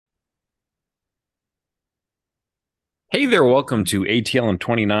Hey there, welcome to ATL and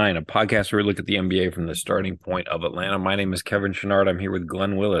 29, a podcast where we look at the NBA from the starting point of Atlanta. My name is Kevin Chouinard. I'm here with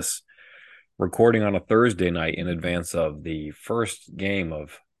Glenn Willis, recording on a Thursday night in advance of the first game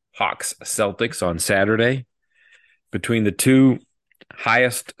of Hawks Celtics on Saturday between the two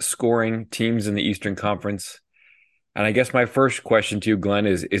highest scoring teams in the Eastern Conference. And I guess my first question to you, Glenn,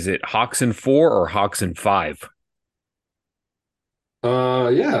 is it Hawks in four or Hawks in five?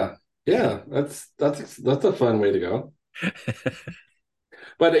 Yeah, yeah, that's a fun way to go.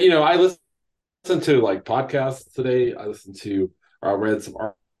 But I listened to like podcasts today. I listened to read some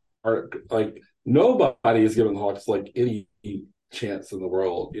art. Like nobody is giving the Hawks like any chance in the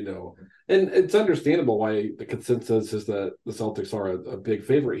world, and it's understandable why the consensus is that the Celtics are a big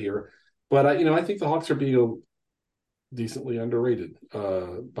favorite here. But I think the Hawks are being decently underrated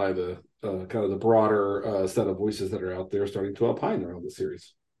by the kind of the broader set of voices that are out there starting to opine around the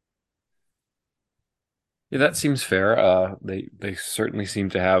series. Yeah, that seems fair. They certainly seem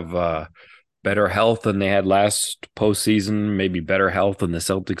to have better health than they had last postseason, maybe better health than the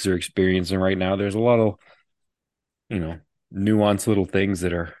Celtics are experiencing right now. There's a lot of, you know, nuanced little things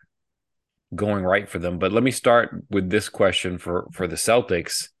that are going right for them. But let me start with this question for the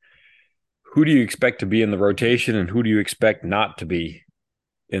Celtics. Who do you expect to be in the rotation and who do you expect not to be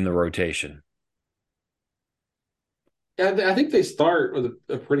in the rotation? Yeah, I think they start with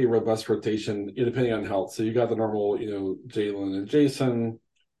a pretty robust rotation, depending on health. So you got the normal, Jalen and Jason,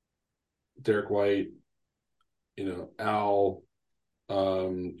 Derek White, Al.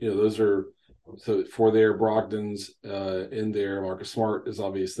 Those are so for their Brogdon's in there. Marcus Smart is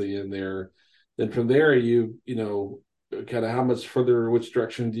obviously in there. Then from there, kind of how much further, which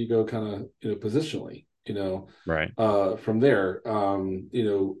direction do you go, kind of, positionally, Right. from there.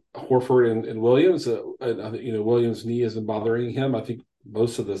 Horford and Williams. Williams' knee isn't bothering him. I think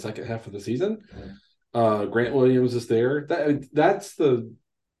most of the second half of the season. Grant Williams is there. That's the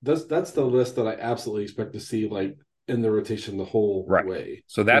list that I absolutely expect to see like in the rotation the whole Right. way.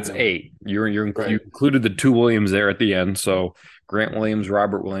 So that's eight. You Right. included the two Williams there at the end. So Grant Williams,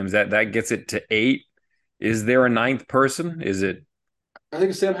 Robert Williams, that gets it to eight. Is there a ninth person? Is it I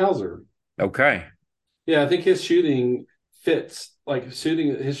think it's Sam Hauser. okay? Yeah, I think his shooting fits. Like his shooting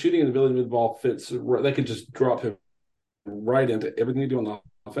and ability to move the ball fits. They could just drop him right into everything you do on the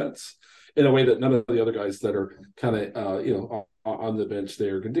offense in a way that none of the other guys that are kind of on the bench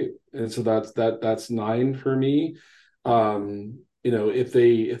there can do. And so that's nine for me. If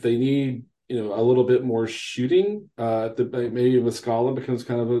they need a little bit more shooting, maybe Muscala becomes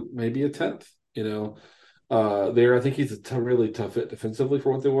kind of maybe a tenth. There I think he's a really tough fit defensively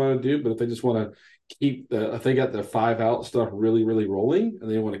for what they want to do. But if they just want to if they got the five out stuff really, really rolling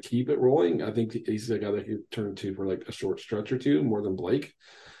and they want to keep it rolling, I think he's a guy that could turn to for like a short stretch or two more than Blake.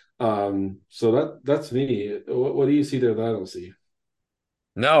 So that's me. What do you see there that I don't see?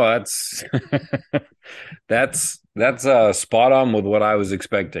 No, that's that's spot on with what I was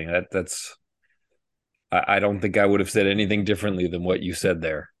expecting. That's I don't think I would have said anything differently than what you said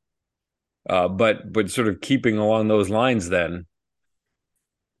there. But sort of keeping along those lines, then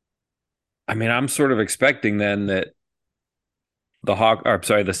I mean, I'm sort of expecting then that the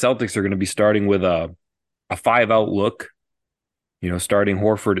Celtics are going to be starting with a five out look. Starting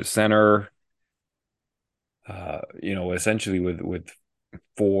Horford at center. Essentially with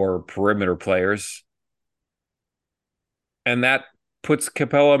four perimeter players, and that puts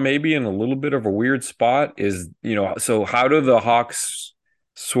Capella maybe in a little bit of a weird spot. So how do the Hawks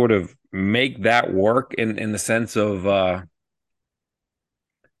sort of make that work in the sense of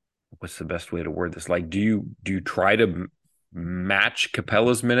what's the best way to word this? Like, do you try to match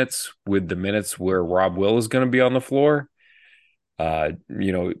Capella's minutes with the minutes where Rob Will is going to be on the floor? Uh,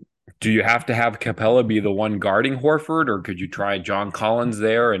 you know, do you have to have Capella be the one guarding Horford, or could you try John Collins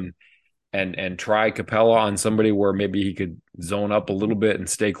there and try Capella on somebody where maybe he could zone up a little bit and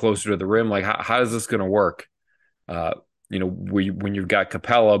stay closer to the rim? Like, how is this going to work? Uh, when you've got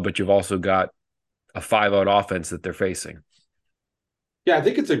Capella, but you've also got a five out offense that they're facing. Yeah, I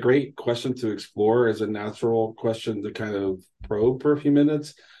think it's a great question to explore as a natural question to kind of probe for a few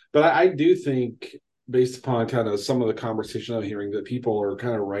minutes. But I do think, based upon kind of some of the conversation I'm hearing, that people are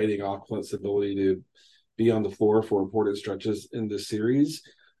kind of writing off Clint's ability to be on the floor for important stretches in this series.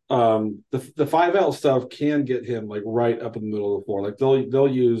 The five out stuff can get him like right up in the middle of the floor. Like they'll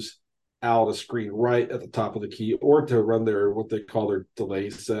use Al to screen right at the top of the key or to run their what they call their delay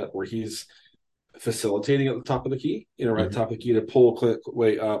set where he's facilitating at the top of the key, right at the Mm-hmm. top of the key to pull click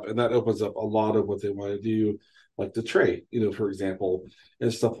way up. And that opens up a lot of what they want to do, like the tray, for example,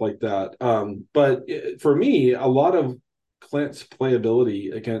 and stuff like that. But for me, a lot of Clint's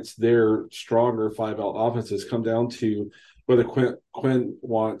playability against their stronger 5-out offenses come down to whether Quinn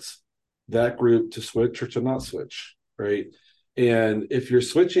wants that group to switch or to not switch, right? And if you're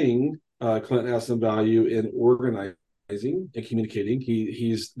switching, Clint has some value in organizing and communicating.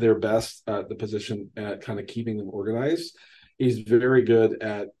 He's their best at the position at kind of keeping them organized. He's very good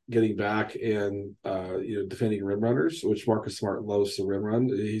at getting back and defending rim runners, which Marcus Smart loves to rim run.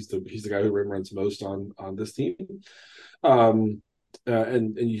 He's the guy who rim runs most on this team. And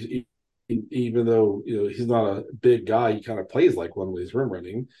even though he's not a big guy, he kind of plays like one when he's rim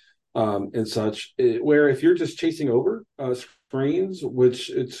running, and such. Where if you're just chasing over screens,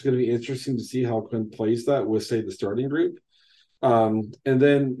 which it's going to be interesting to see how Quinn plays that with, say, the starting group, and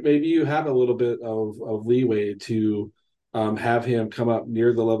then maybe you have a little bit of leeway to have him come up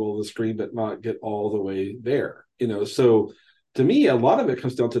near the level of the screen, but not get all the way there. So to me, a lot of it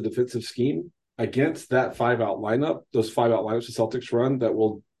comes down to defensive scheme against that 5-out lineup, those 5-out lineups the Celtics run that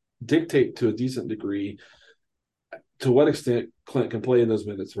will dictate to a decent degree to what extent Clint can play in those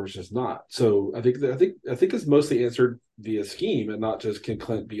minutes versus not. So I think it's mostly answered via scheme and not just can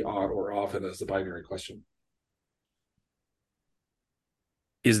Clint be on or off, and as the binary question.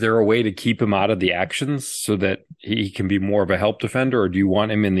 Is there a way to keep him out of the actions so that he can be more of a help defender, or do you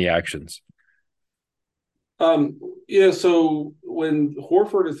want him in the actions? So when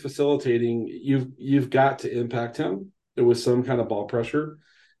Horford is facilitating, you've got to impact him with some kind of ball pressure.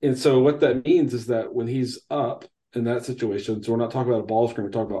 And so what that means is that when he's up in that situation, so we're not talking about a ball screen,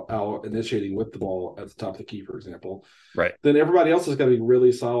 we're talking about Al initiating with the ball at the top of the key, for example. Right. Then everybody else has got to be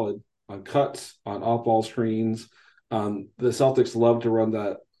really solid on cuts, on off-ball screens. The Celtics love to run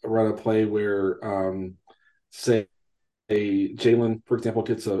a play where, say, Jalen, for example,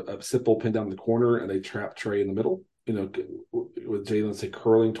 gets a simple pin down the corner and they trap Trey in the middle, with Jalen, say,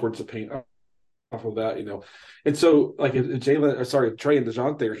 curling towards the paint off of that, And so, like, if Trey and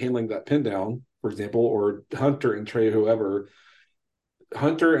DeJounte are handling that pin down, for example, or Hunter and Trey, whoever,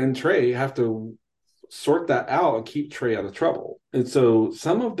 Hunter and Trey have to sort that out and keep Trey out of trouble. And so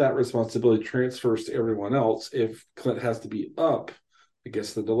some of that responsibility transfers to everyone else if Clint has to be up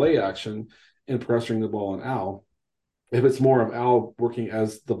against the delay action and pressuring the ball on Al. If it's more of Al working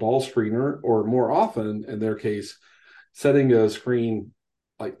as the ball screener, or more often in their case, setting a screen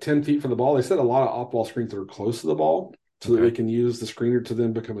like 10 feet from the ball. They set a lot of off-ball screens that are close to the ball so that they can use the screener to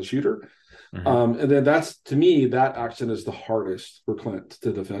then become a shooter. Mm-hmm. And then to me, that action is the hardest for Clint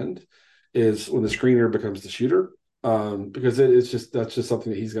to defend, is when the screener becomes the shooter, because that's just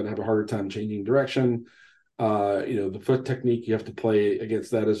something that he's going to have a harder time changing direction. The foot technique you have to play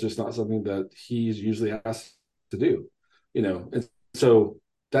against that is just not something that he's usually asked to do. And so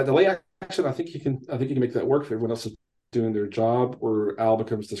that delay action, I think he can make that work if everyone else is doing their job, or Al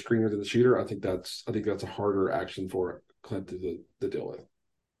becomes the screener to the shooter. I think that's a harder action for Clint to deal with.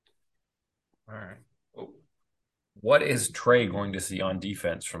 All right. What is Trey going to see on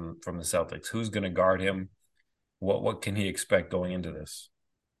defense from the Celtics? Who's going to guard him? What can he expect going into this?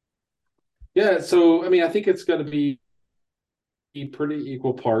 Yeah, so I mean, I think it's going to be pretty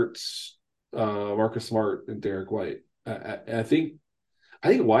equal parts Marcus Smart and Derek White. I think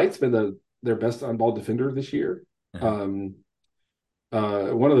White's been their best on-ball defender this year. Mm-hmm.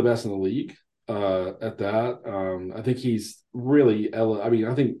 One of the best in the league at that. I think he's really.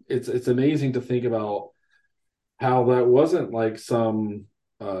 I think it's amazing to think about how that wasn't like some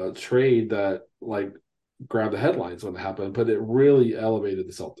trade that like grabbed the headlines when it happened, but it really elevated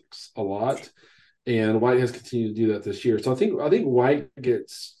the Celtics a lot. And White has continued to do that this year. So I think White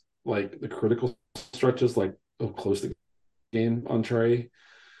gets like the critical stretches, like close to the game on Trey.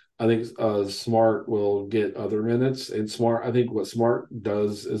 I think Smart will get other minutes, and I think what Smart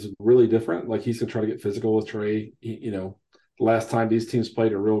does is really different. Like, he's gonna try to get physical with Trey. Last time these teams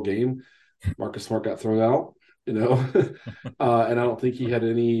played a real game, Marcus Smart got thrown out. And I don't think he had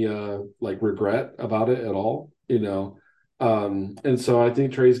any regret about it at all. And so I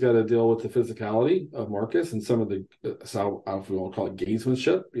think Trey's got to deal with the physicality of Marcus and some of the, so I don't know if we want to call it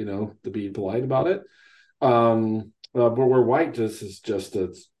gamesmanship, to be polite about it. But where White is just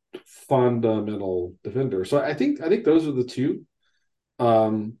a fundamental defender. So I think those are the two.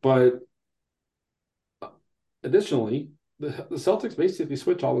 But additionally, the Celtics basically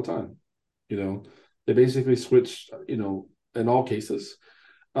switch all the time. They basically switch, in all cases.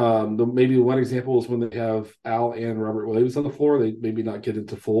 Maybe one example is when they have Al and Robert Williams on the floor, they maybe not get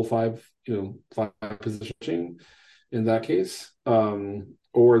into full five positioning in that case.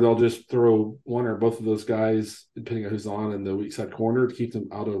 Or they'll just throw one or both of those guys, depending on who's on, in the weak side corner to keep them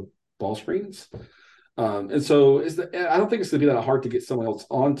out of ball screens. And so I don't think it's going to be that hard to get someone else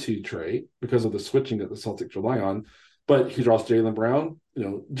onto Trey because of the switching that the Celtics rely on. But he draws Jaylen Brown.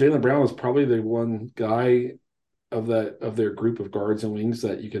 Jaylen Brown is probably the one guy of their group of guards and wings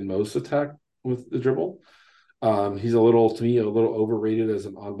that you can most attack with the dribble. He's to me, a little overrated as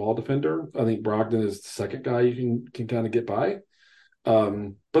an on-ball defender. I think Brogdon is the second guy you can kind of get by.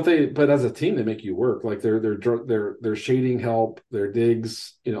 But as a team, they make you work. Like their shading help, their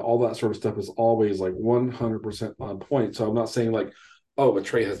digs, all that sort of stuff is always like 100% on point. So I'm not saying like, oh, but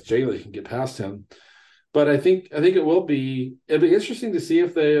Trey has Jalen, he can get past him. But I think it'll be interesting to see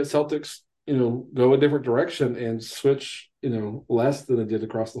if the Celtics, go a different direction and switch, less than they did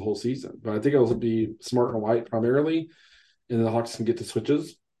across the whole season. But I think it'll be Smart and White primarily, and then the Hawks can get to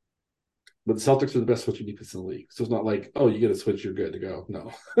switches. But the Celtics are the best switching defense in the league. So it's not like, oh, you get a switch, you're good to go.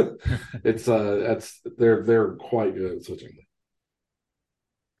 No. It's they're quite good at switching.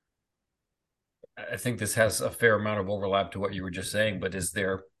 I think this has a fair amount of overlap to what you were just saying, but is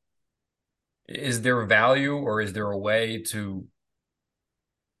there value or is there a way to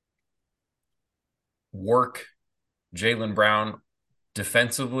work Jaylen Brown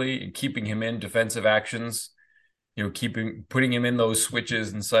defensively and keeping him in defensive actions, putting him in those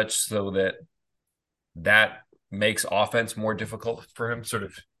switches and such so that makes offense more difficult for him, sort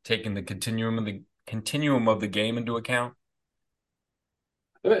of taking the continuum of the game into account?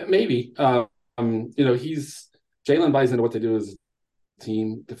 Maybe. He's Jalen buys into what they do as a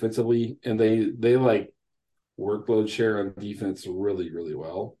team defensively, and they like workload share on defense really, really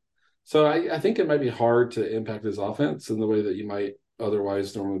well. So I think it might be hard to impact his offense in the way that you might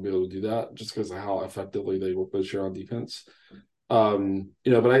otherwise normally be able to do that, just because of how effectively they workload share on defense. But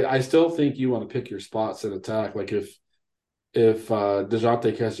I still think you want to pick your spots and attack. Like if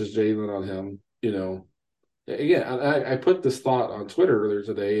DeJounte catches Jalen on him, again, I put this thought on Twitter earlier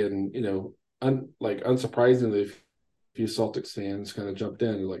today, and unsurprisingly, a few Celtics fans kind of jumped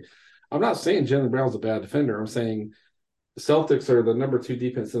in. Like, I'm not saying Jaylen Brown's a bad defender. I'm saying the Celtics are the number 2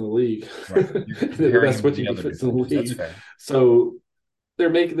 defense in the league. Right. They're the Comparing best him to the switching other defense in the defenders. That's league. fair. So they're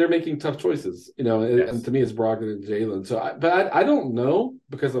making tough choices, and Yes. to me, it's Brogdon and Jalen. So, I don't know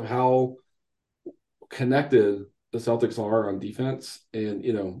because of how connected the Celtics are on defense, and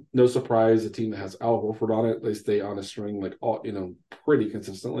no surprise, a team that has Al Horford on it, they stay on a string like all pretty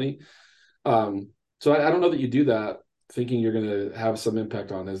consistently. So I don't know that you do that thinking you're going to have some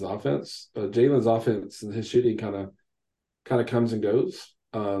impact on his offense. Jalen's offense and his shooting kind of comes and goes.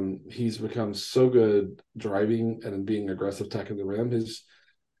 He's become so good driving and being aggressive, attacking the rim.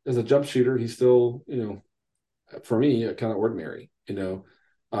 As a jump shooter, he's still, for me, kind of ordinary. You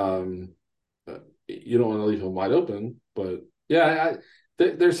don't want to leave him wide open, but yeah,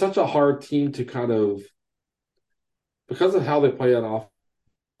 there's such a hard team to kind of, because of how they play on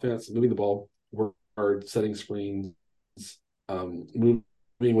offense, moving the ball, work hard, setting screens, moving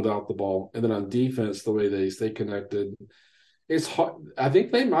without the ball, and then on defense, the way they stay connected. It's hard. I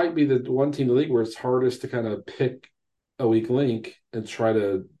think they might be the one team in the league where it's hardest to kind of pick a weak link and try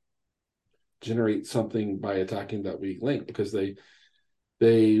to generate something by attacking that weak link, because they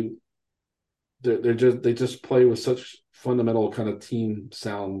they just play with such fundamental kind of team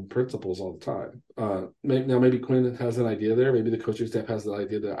sound principles all the time. Maybe Quinn has an idea there. Maybe the coaching staff has an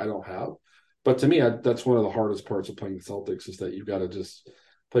idea that I don't have. But to me, that's one of the hardest parts of playing the Celtics, is that you've got to just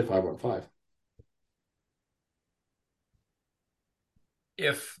play 5-on-5.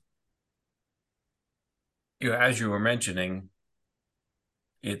 If as you were mentioning,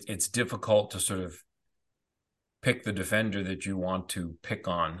 it's difficult to sort of pick the defender that you want to pick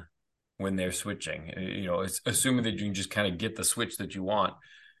on when they're switching. It's assuming that you can just kind of get the switch that you want,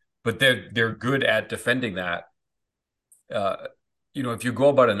 but they're good at defending that. If you go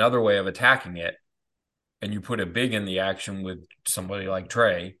about another way of attacking it and you put a big in the action with somebody like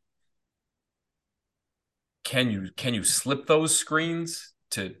Trey, can you slip those screens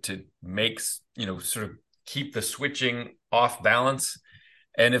to make, sort of keep the switching off balance?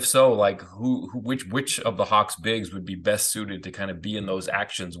 And if so, like which of the Hawks bigs would be best suited to kind of be in those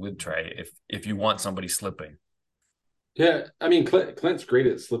actions with Trey if you want somebody slipping? Yeah, I mean, Clint's great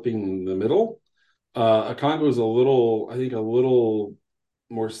at slipping in the middle. Akongo is I think, a little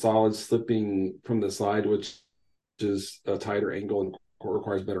more solid slipping from the side, which is a tighter angle and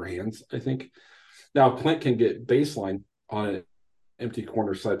requires better hands, I think. Now, Clint can get baseline on an empty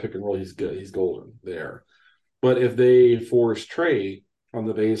corner side pick and roll. He's good. He's golden there. But if they force Trey on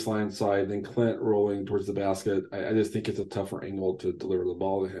the baseline side, then Clint rolling towards the basket, I just think it's a tougher angle to deliver the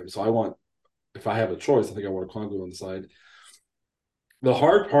ball to him. So if I have a choice, I think I want Congo on the side. The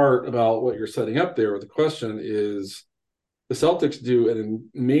hard part about what you're setting up there with the question is the Celtics do an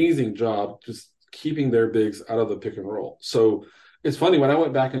amazing job just keeping their bigs out of the pick and roll. So it's funny, when I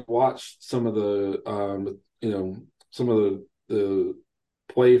went back and watched some of the some of the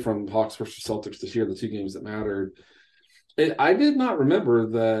play from Hawks versus Celtics this year, the two games that mattered. I did not remember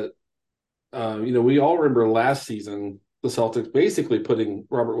that. We all remember last season the Celtics basically putting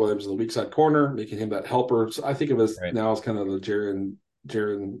Robert Williams in the weak side corner, making him that helper. So I think of us Right. now as kind of the Jaren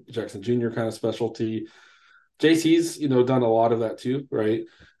Jackson Jr. kind of specialty. JC's done a lot of that too, right?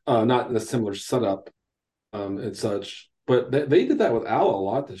 Not in a similar setup and such, but they did that with Al a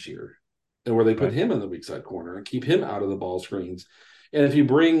lot this year, and where they put Right. him in the weak side corner and keep him out of the ball screens. And if you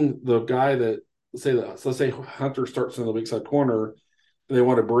bring the guy that let's say Hunter starts in the weak side corner, and they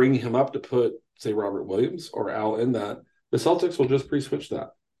want to bring him up to put say Robert Williams or Al in that, the Celtics will just pre-switch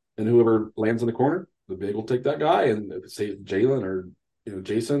that, and whoever lands in the corner, the big will take that guy, and say Jalen or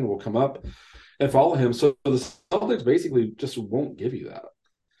Jason will come up and follow him. So the Celtics basically just won't give you that.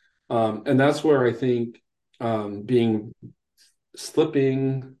 And that's where I think being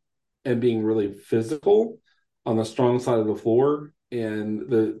slipping and being really physical on the strong side of the floor and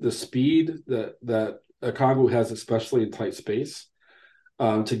the speed that Okongwu has, especially in tight space,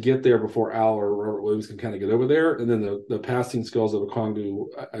 to get there before Al or Robert Williams can kind of get over there, and then the passing skills of Okongwu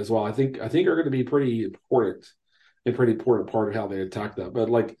as well. I think are going to be pretty important, a pretty important part of how they attack that. But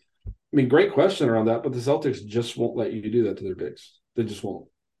great question around that. But the Celtics just won't let you do that to their bigs. They just won't.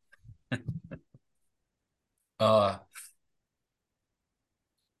 Uh,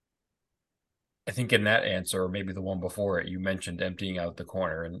 I think in that answer, or maybe the one before it, you mentioned emptying out the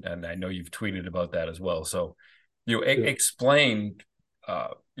corner, and I know you've tweeted about that as well. So, Yeah. explain,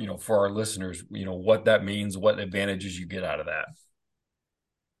 for our listeners, what that means, what advantages you get out of that.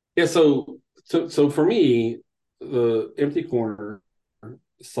 Yeah. So for me, the empty corner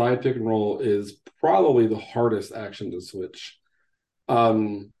side pick and roll is probably the hardest action to switch.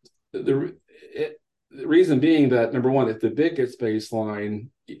 The the reason being that number one, if the big gets baseline,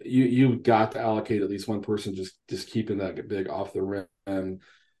 you've got to allocate at least one person just keeping that big off the rim, and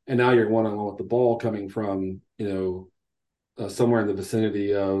now you're one on one with the ball coming from somewhere in the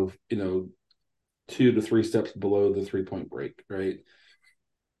vicinity of 2 to 3 steps below the 3 point break, right?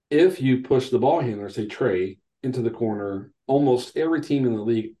 If you push the ball handler, say Trey, into the corner, almost every team in the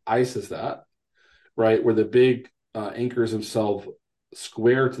league ices that, right? Where the big anchors himself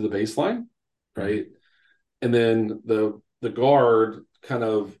square to the baseline, Mhm. right? And then the guard kind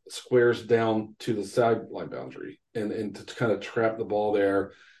of squares down to the sideline boundary and to kind of trap the ball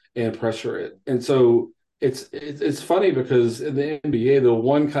there and pressure it. And so it's funny because in the NBA, the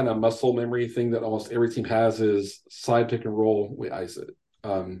one kind of muscle memory thing that almost every team has is side pick and roll. We ice it,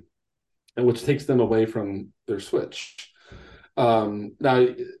 and which takes them away from their switch. Now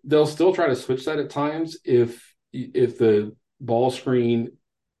they'll still try to switch that at times if the ball screener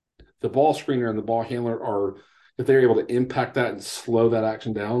and the ball handler are, if they're able to impact that and slow that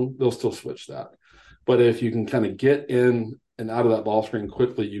action down, they'll still switch that. But if you can kind of get in and out of that ball screen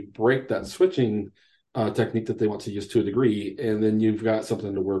quickly, you break that switching technique that they want to use to a degree, and then you've got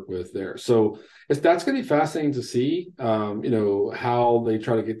something to work with there. So that's going to be fascinating to see, how they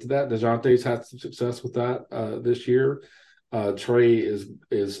try to get to that. DeJounte's had some success with that this year. Trey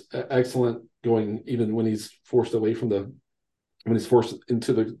is excellent going even when he's forced away from when he's forced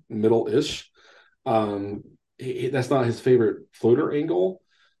into the middle ish. Um, that's not his favorite floater angle.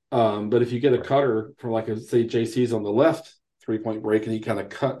 But if you get a cutter from say JC's on the left 3 point break and he kind of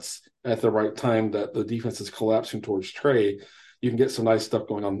cuts at the right time that the defense is collapsing towards Trey, you can get some nice stuff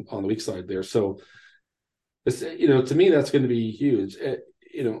going on the weak side there. So it's to me that's going to be huge. I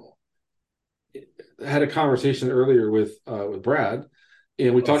had a conversation earlier with Brad,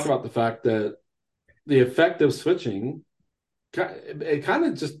 and we Oh, talked about the fact that the effective switching, it kind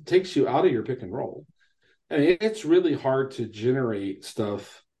of just takes you out of your pick and roll. I mean, it's really hard to generate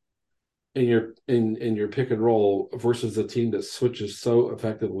stuff in your pick and roll versus a team that switches so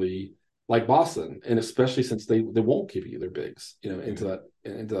effectively like Boston, and especially since they won't give you their bigs, into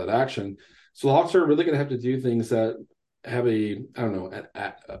that action. So the Hawks are really going to have to do things that have I don't know,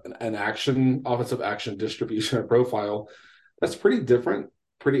 an action offensive action distribution or profile that's pretty different,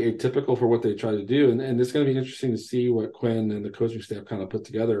 pretty atypical for what they try to do, and it's going to be interesting to see what Quinn and the coaching staff kind of put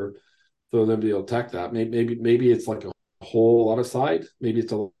together for them to be able to attack that. Maybe it's like a whole lot of side. Maybe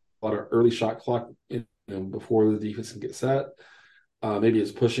it's a lot of early shot clock before the defense can get set. Maybe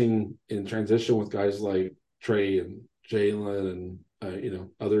it's pushing in transition with guys like Trey and Jalen and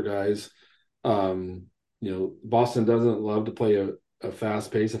other guys. Boston doesn't love to play a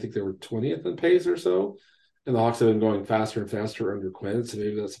fast pace. I think they were 20th in pace or so, and the Hawks have been going faster and faster under Quinn. So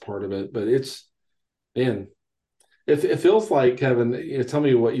maybe that's a part of it. But man, it feels like, Kevin. Tell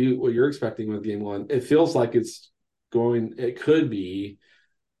me what you're expecting with game one. It feels like it's going. It could be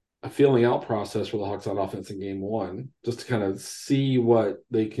a feeling out process for the Hawks on offense in game one, just to kind of see what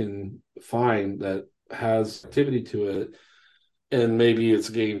they can find that has activity to it. And maybe it's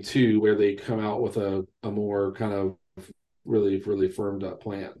game two where they come out with a more kind of really firmed up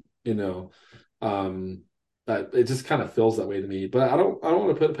plan, you know. That it just kind of feels that way to me. But I don't want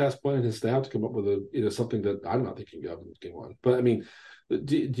to put it past Point and his staff to come up with a something that I'm not thinking of in game one. But I mean,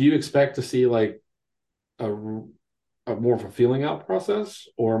 do you expect to see like a more of a feeling out process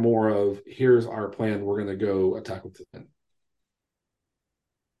or more of here's our plan, we're going to go attack with the win?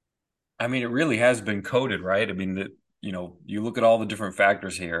 I mean, it really has been coded, right? I mean, that you look at all the different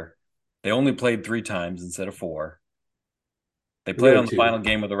factors here. They only played 3 times instead of 4. They played Really on the two. final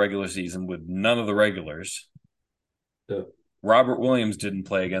game of the regular season with none of the regulars. Yeah. Robert Williams didn't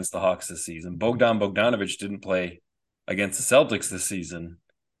play against the Hawks this season. Bogdan Bogdanovic didn't play against the Celtics this season.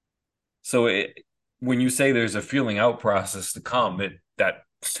 So when you say there's a feeling out process to come, that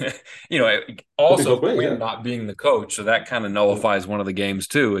Could be also both ways, Quinn yeah. not being the coach, so that kind of Yeah. nullifies one of the games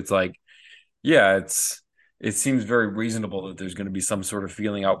too. It's like, yeah, it seems very reasonable that there's going to be some sort of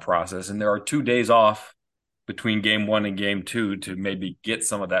feeling out process, and there are 2 days off between game one and game two to maybe get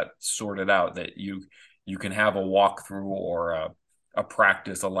some of that sorted out. That you can have a walkthrough or a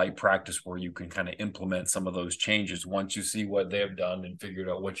practice, a light practice where you can kind of implement some of those changes once you see what they have done and figured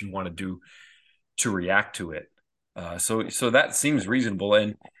out what you want to do to react to it. So that seems reasonable,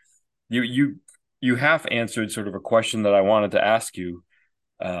 and you have answered sort of a question that I wanted to ask you.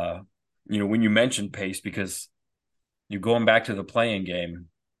 Uh, when you mentioned pace, because you going back to the playing game,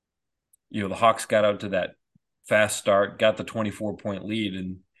 the Hawks got out to that fast start, got the 24-point lead,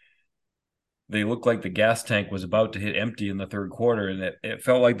 and they looked like the gas tank was about to hit empty in the third quarter. And it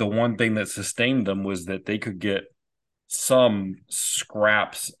felt like the one thing that sustained them was that they could get some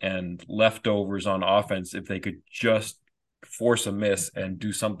scraps and leftovers on offense if they could just force a miss and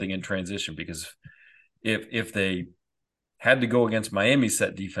do something in transition. Because if they had to go against Miami's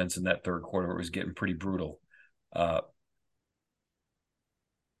set defense in that third quarter, it was getting pretty brutal. Uh,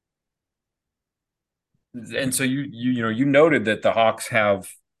 and so you noted that the Hawks have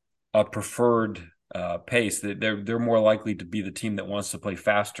a preferred pace, that they're more likely to be the team that wants to play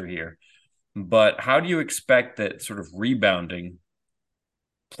faster here. But how do you expect that sort of rebounding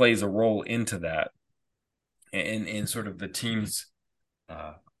plays a role into that, and sort of the teams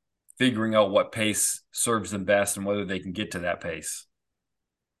uh, figuring out what pace serves them best and whether they can get to that pace?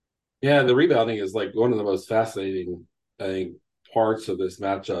 Yeah, the rebounding is like one of the most fascinating, I think, parts of this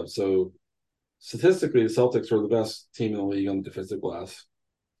matchup. So statistically, the Celtics were the best team in the league on the defensive glass.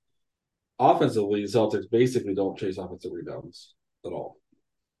 Offensively, the Celtics basically don't chase offensive rebounds at all.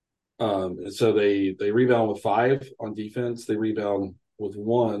 And so they rebound with 5 on defense. They rebound with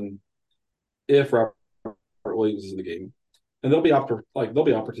 1 if Robert Williams is in the game, and they'll be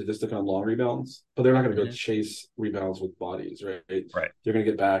opportunistic on long rebounds, but they're not going to go Mm-hmm. chase rebounds with bodies, right? Right. They're going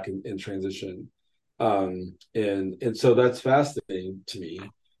to get back in transition, and so that's fascinating to me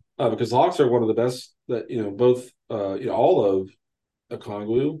because the Hawks are one of the best that both all of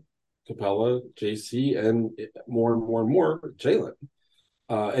Okongwu, Capella, JC, and more and more and more Jalen.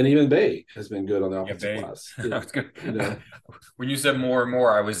 And even Bay has been good on the Yeah, offensive Bay. glass. I was good. You know, When you said more and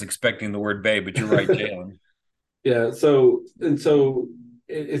more, I was expecting the word Bay, but you're right, Jalen. yeah. So it's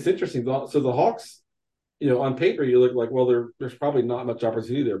interesting. So the Hawks, on paper, you look like, well, there's probably not much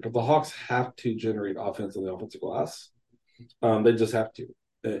opportunity there, but the Hawks have to generate offense on the offensive glass. They just have to,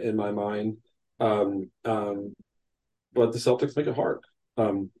 in my mind. Um, um, but the Celtics make it hard.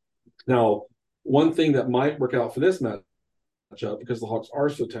 Um, Now, one thing that might work out for this matchup, because the Hawks are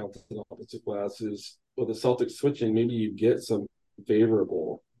so talented in the offensive glass, is with the Celtics switching, maybe you get some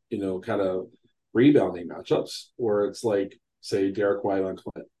favorable, kind of rebounding matchups where it's like, say, Derek White on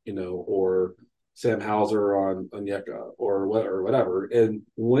Clint, or Sam Hauser on Onyeka or whatever. And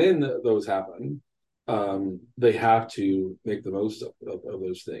when those happen, they have to make the most of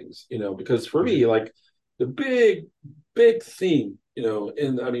those things, because for Mhm. me, like the big theme,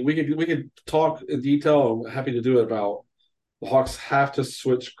 and I mean, we could talk in detail. I'm happy to do it about the Hawks have to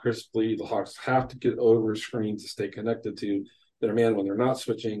switch crisply. The Hawks have to get over screens to stay connected to their man when they're not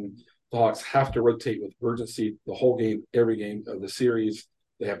switching. The Hawks have to rotate with urgency the whole game, every game of the series.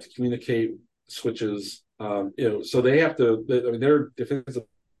 They have to communicate switches. So they have to. I mean, their defensive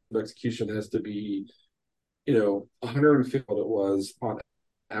execution has to be, 150 what it was on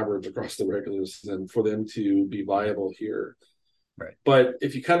average across the regular season for them to be viable here. Right. But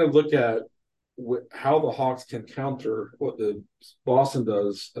if you kind of look at how the Hawks can counter what the Boston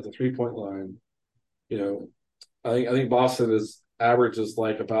does at the 3-point line, you know, I think Boston is averages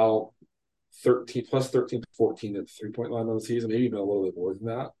like about 13 plus 13 to 14 at the 3-point line on the season, maybe even a little bit more than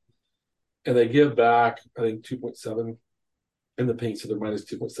that. and they give back, I think, 2.7 in the paint, so they're minus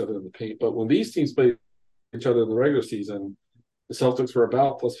 2.7 in the paint. But when these teams play each other in the regular season, the Celtics were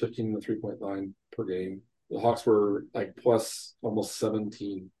about plus 15 in the 3-point line per game. The Hawks were like plus almost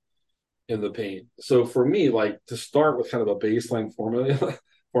 17 in the paint. So for me, like to start with kind of a baseline formula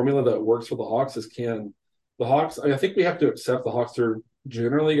that works for the Hawks is can the Hawks, I think we have to accept the Hawks are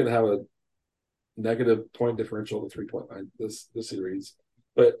generally going to have a negative point differential in the 3-point line this series.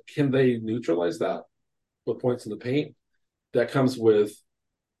 But can they neutralize that with points in the paint? That comes with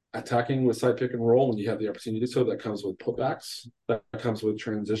attacking with side pick and roll when you have the opportunity to do so. That comes with putbacks. That comes with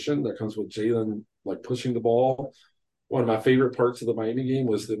transition. That comes with Jalen like pushing the ball. One of my favorite parts of the Miami game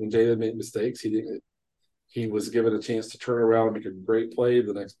was that when Jalen made mistakes, he was given a chance to turn around and make a great play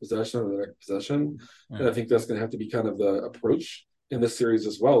the next possession or the next possession. And I think that's going to have to be kind of the approach in this series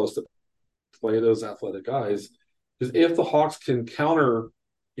as well, is to play those athletic guys. Because if the Hawks can counter,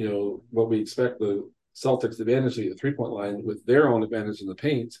 what we expect the Celtics advantage at the 3-point line with their own advantage in the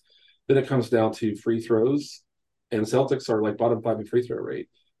paint, then it comes down to free throws. And Celtics are like bottom 5 in free throw rate.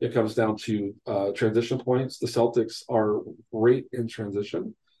 It comes down to transition points. The Celtics are great in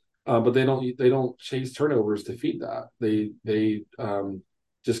transition, but they don't chase turnovers to feed that. They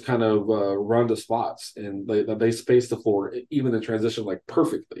just kind of run to spots, and they space the floor even in transition like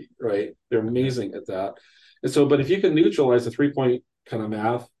perfectly. Right, they're amazing at that. And so, but if you can neutralize the 3-point kind of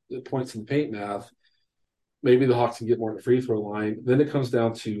math, the points in the paint math, maybe the Hawks can get more in the free throw line. Then it comes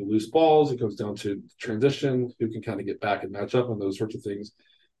down to loose balls. It comes down to transition, who can kind of get back and match up on those sorts of things.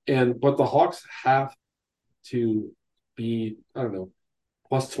 But the Hawks have to be, I don't know,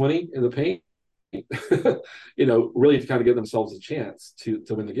 plus 20 in the paint, really to kind of give themselves a chance to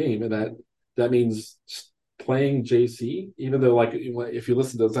win the game. And that means playing JC, even though like if you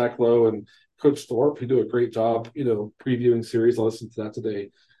listen to Zach Lowe and Coach Thorpe, who do a great job, previewing series. I listened to that today.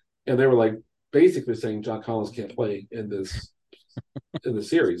 And they were like basically saying John Collins can't play in the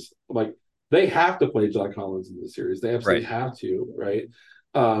series. Like they have to play John Collins in the series. They absolutely Right. have to, right?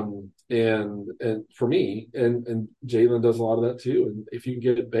 And for me, and Jalen does a lot of that too. And if you can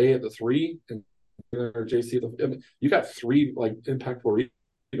get Bay at the 3 and or JC at the, I mean, you got 3 like impactful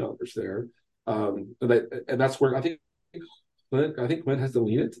rebounders there. And that's where Glenn has to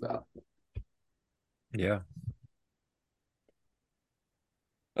lean into that. Yeah.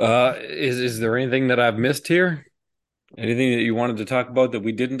 Is there anything that I've missed here? Anything that you wanted to talk about that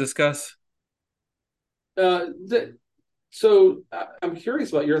we didn't discuss? Uh, so I'm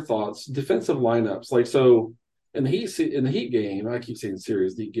curious about your thoughts. Defensive lineups, like so in the Heat game. I keep saying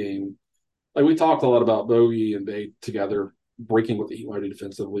series, the Heat game. Like we talked a lot about Bogey and Bay together breaking what the Heat wanted to do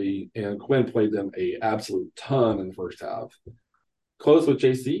defensively, and Quinn played them a absolute ton in the first half. Close with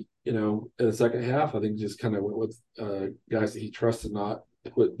JC, in the second half. I think just kind of went with guys that he trusted, not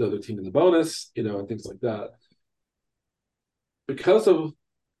put the other team in the bonus, and things like that. Because of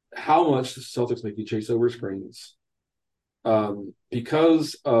how much the Celtics make you chase over screens,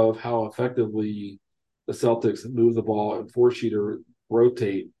 because of how effectively the Celtics move the ball and force you to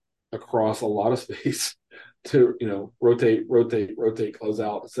rotate across a lot of space to rotate, close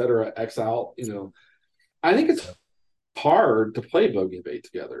out, etc., X out. I think it's hard to play Bogey and Bate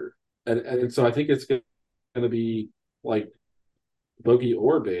together, and so I think it's going to be like Bogey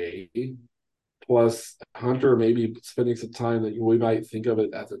or Bay plus Hunter maybe spending some time that we might think of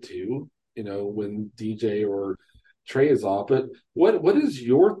it as a 2, when DJ or Trey is off. But what is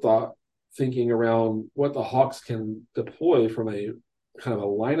your thought thinking around what the Hawks can deploy from a kind of a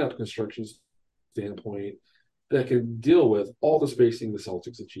lineup construction standpoint that can deal with all the spacing the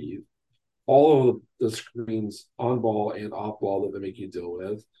Celtics achieve, all of the screens on ball and off ball that they make you deal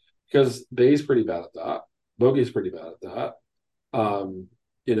with? Because Bay's pretty bad at that. Bogey's pretty bad at that.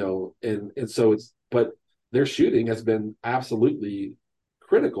 And so but their shooting has been absolutely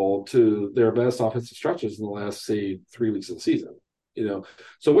critical to their best offensive stretches in the last, say, 3 weeks of the season.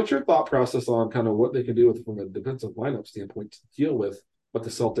 So what's your thought process on kind of what they can do with from a defensive lineup standpoint to deal with what the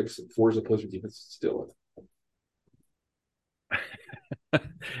Celtics force opposing defenses to deal with?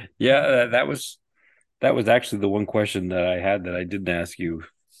 Yeah, that was actually the one question that I had that I didn't ask you,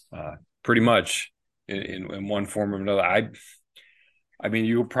 pretty much in one form or another. I mean,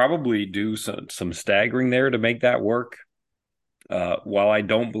 you'll probably do some staggering there to make that work. While I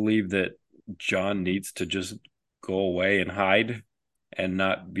don't believe that John needs to just go away and hide and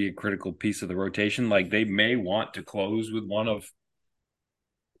not be a critical piece of the rotation, like they may want to close with one of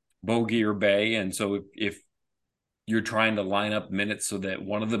Bogey or Bay, and so if you're trying to line up minutes so that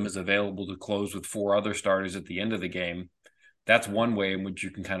one of them is available to close with 4 other starters at the end of the game, that's one way in which you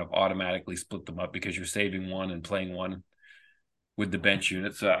can kind of automatically split them up because you're saving one and playing one with the bench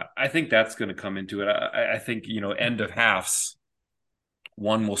units. I think that's going to come into it. I think, end of halves,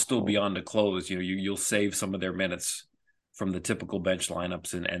 one will still be on to close. You'll save some of their minutes from the typical bench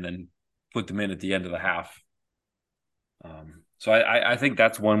lineups and then put them in at the end of the half. So I think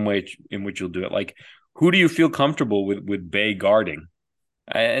that's one way in which you'll do it. Like, who do you feel comfortable with Bay guarding?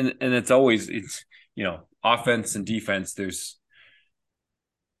 And it's offense and defense. There's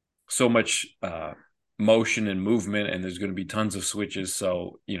so much motion and movement, and there's going to be tons of switches.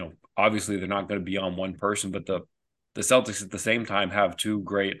 So obviously they're not going to be on one person, but the Celtics at the same time have two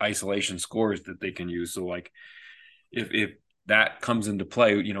great isolation scores that they can use. So like if that comes into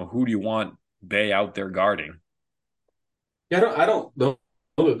play, who do you want Bay out there guarding? Yeah, I don't know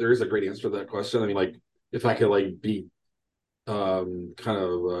that there is a great answer to that question. I mean, like if I could like be kind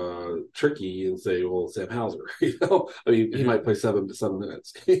of tricky and say, well, Sam Hauser, I mean, he Mm-hmm. might play 7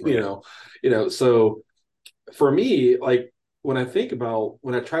 minutes, Right. So for me, like when I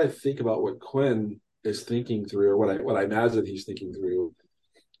try to think about what Quinn is thinking through, or what I imagine he's thinking through,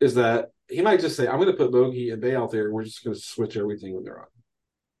 is that he might just say, I'm going to put Bogey and Bay out there, and we're just going to switch everything when they're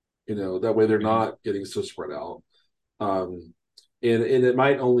on. That way they're Mm-hmm. not getting so spread out. Um, and it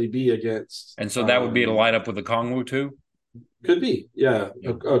might only be against And so that would be to line up with the Kongwu too. could be, yeah.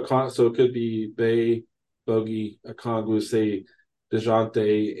 Yeah. So it could be Bay, Bogey, Okongwu, say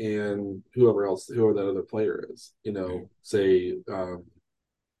DeJounte, and whoever that other player is. Mhm. Say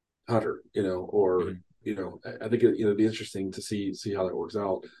Hunter. Or Mhm. I think it'd be interesting to see how that works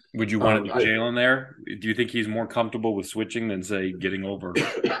out. Would you want to do I Jalen there? Do you think he's more comfortable with switching than say getting over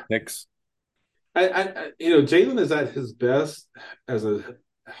picks? Jalen is at his best as a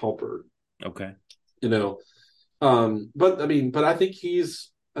helper. Okay. You know, but I mean, but I think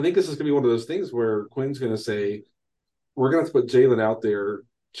I think this is gonna be one of those things where Quinn's gonna say, we're gonna have to put Jalen out there,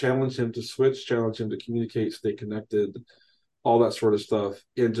 challenge him to switch, challenge him to communicate, stay connected, all that sort of stuff,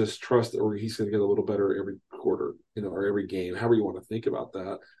 and just trust that he's gonna get a little better every quarter, or every game, however you want to think about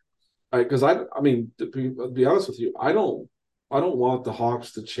that. Because I mean, to be honest with you, I don't want the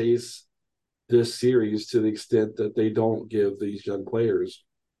Hawks to chase this series to the extent that they don't give these young players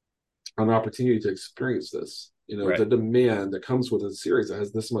an opportunity to experience this. Right. The demand that comes with a series that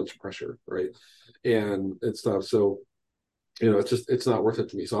has this much pressure, right? And stuff. So, it's not worth it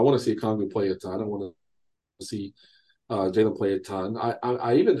to me. So I want to see Kongu play a ton. I want to see Jalen play a ton.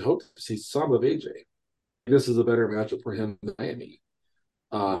 I even hope to see some of AJ. This is a better matchup for him than Miami.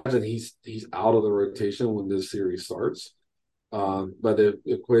 Imagine he's out of the rotation when this series starts. But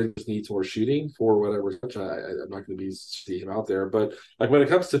if Quinn needs more shooting for whatever, I'm not going to be see him out there. But like when it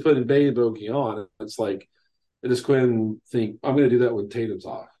comes to putting Bay and Bogey on, it's like, does Quinn think I'm going to do that when Tatum's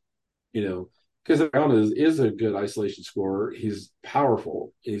off? Because Brown is a good isolation scorer. He's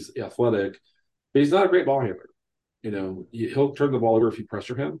powerful. He's athletic, but he's not a great ball handler. He'll turn the ball over if you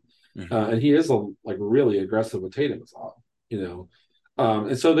pressure him, Hmm. and he is like really aggressive when Tatum is off.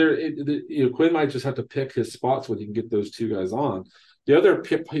 And so Quinn might just have to pick his spots when he can get those two guys on. The other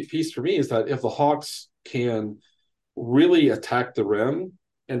piece for me is that if the Hawks can really attack the rim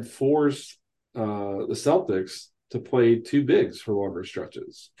and force the Celtics to play two bigs for longer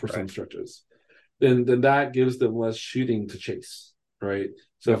stretches, for some Right. stretches, then that gives them less shooting to chase, right?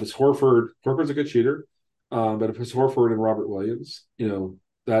 So if Yep. it's Horford's a good shooter, but if it's Horford and Robert Williams,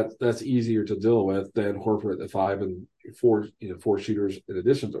 that's easier to deal with than Horford at the 5 and 4, four shooters in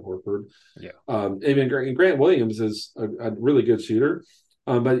addition to Horford. Yeah. And Grant Williams is a really good shooter.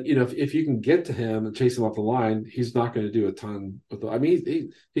 But if you can get to him and chase him off the line, he's not going to do a ton with. I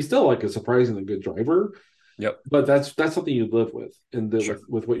mean, he's still like a surprisingly good driver, Yep. but that's something you live with, and Sure.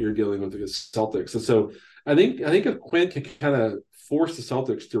 with what you're dealing with against Celtics. And so I think if Quinn can kind of force the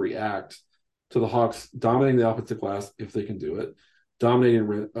Celtics to react to the Hawks dominating the offensive glass, if they can do it,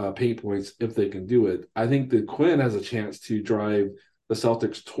 dominating paint points if they can do it, I think that Quinn has a chance to drive the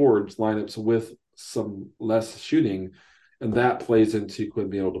Celtics towards lineups with some less shooting, and that plays into Quinn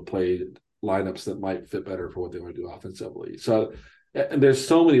being able to play lineups that might fit better for what they want to do offensively. So, and there's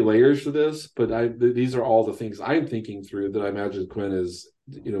so many layers to this, but these are all the things I'm thinking through that I imagine Quinn is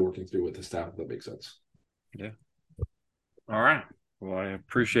working through with the staff. If that makes sense. Yeah. All right. Well, I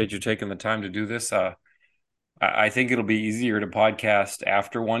appreciate you taking the time to do this. I think it'll be easier to podcast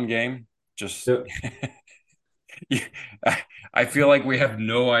after one game. Just, Yeah, yeah, I feel like we have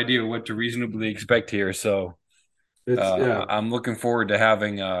no idea what to reasonably expect here. So yeah, I'm looking forward to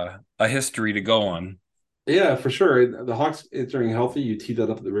having a history to go on. yeah, for sure. And the Hawks entering healthy, you teed that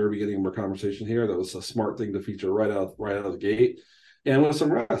up at the very beginning of our conversation here. That was a smart thing to feature right out of the gate, and with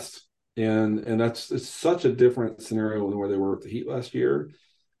some rest. And it's such a different scenario than where they were with the Heat last year.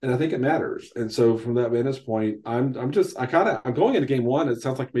 and I think it matters. And so from that vantage point, I'm going into game one. It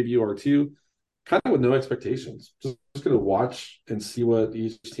sounds like maybe you are too, kind of with no expectations. Just going to watch and see what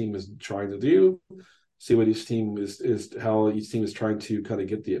each team is trying to do, see what each team is how each team is trying to kind of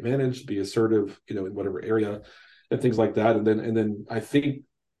get the advantage, be assertive, in whatever area, and things like that. And then I think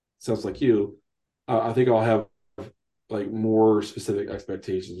sounds like you. I think I'll have like more specific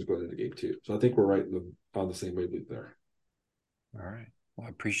expectations going into game two. So I think we're right on the same wavelength there. All right. Well, I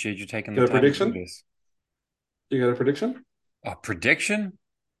appreciate you taking the Got a time to do prediction? this. You got a prediction? A prediction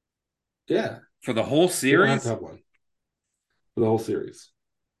Yeah. for the whole You don't have to series? have one for the whole series.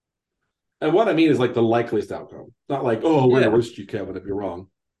 And what I mean is like the likeliest outcome. Not like, oh, we're gonna Yeah. roast you, Kevin, if you're wrong,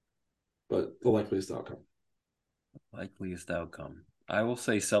 but the likeliest outcome. Likeliest outcome. I will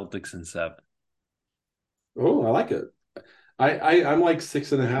say Celtics in seven. Oh, I like it. I'm like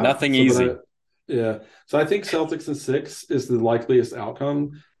 6.5. Nothing So, easy. yeah. So I think Celtics in six is the likeliest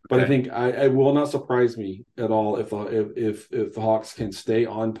outcome. But I Okay. think I will not surprise me at all if the Hawks can stay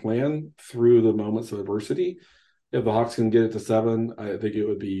on plan through the moments of adversity. If the Hawks can get it to seven, I think it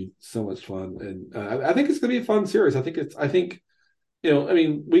would be so much fun, and I think it's going to be a fun series. I think I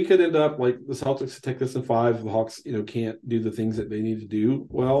mean, we could end up like the Celtics take this in five. The Hawks, can't do the things that they need to do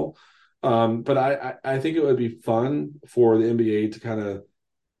well. But I think it would be fun for the NBA to kind of,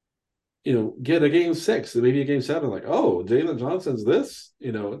 get a game six and maybe a game seven, like, oh, Jalen Johnson's this,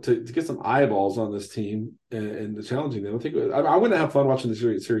 to get some eyeballs on this team and challenging them. I wouldn't have fun watching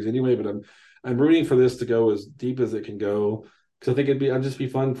the series anyway, but I'm rooting for this to go as deep as it can go because I think I'd just be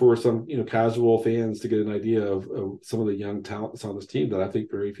fun for some casual fans to get an idea of some of the young talents on this team that I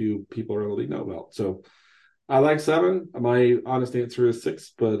think very few people around the league know about. So I like seven. My honest answer is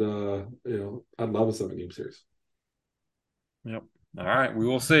six, but I'd love a 7 game series. Yep. All right. We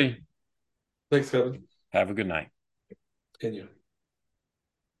will see. Thanks, Kevin. Have a good night. And you.